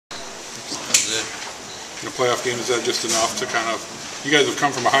was it. In a playoff game, is that just enough to kind of? You guys have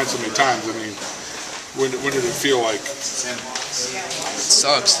come from behind so many times. I mean, when did it feel like? It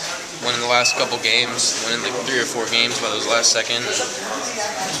sucks. Winning the last couple games, winning like 3 or 4 games by those last second.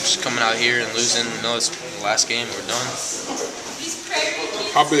 Just coming out here and losing. No, it's the last game. We're done.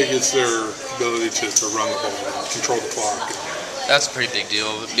 How big is their ability to run the ball, control the clock? That's a pretty big deal.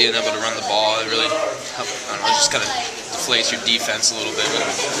 Being able to run the ball, it really, I don't know, it just kind of deflates your defense a little bit.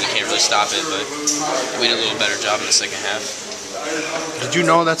 You can't really stop it, but we did a little better job in the second half. Did you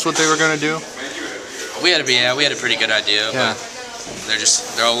know that's what they were going to do? We had a pretty good idea, Yeah. but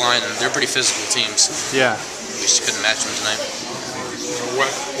they're all line and they're pretty physical teams. Yeah. We just couldn't match them tonight.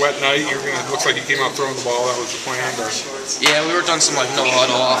 Wet night. Looks like you came out throwing the ball. That was the plan. Yeah, we worked on some like no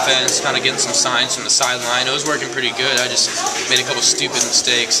huddle offense, kind of getting some signs from the sideline. It was working pretty good. I just made a couple stupid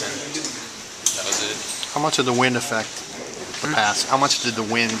mistakes, and that was it. How much did the wind affect the pass? How much did the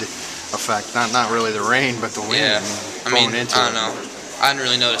wind affect? Not really the rain, but the wind. Yeah, I mean, I don't know. I didn't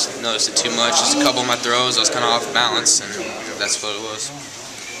really notice it too much. Just a couple of my throws, I was kind of off balance, and that's what it was.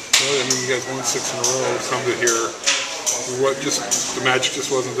 Well, I mean, you guys won 6 in a row. Come to here. What? Just the magic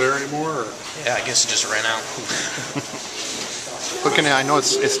just wasn't there anymore. Or? Yeah, I guess it just ran out. Looking at, I know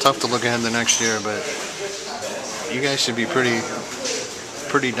it's tough to look ahead the next year, but you guys should be pretty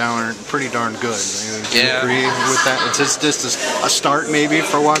darn good. Do you agree with that? It's just a start maybe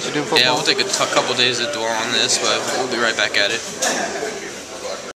for Washington football. Yeah, we'll take a couple days to dwell on this, but we'll be right back at it.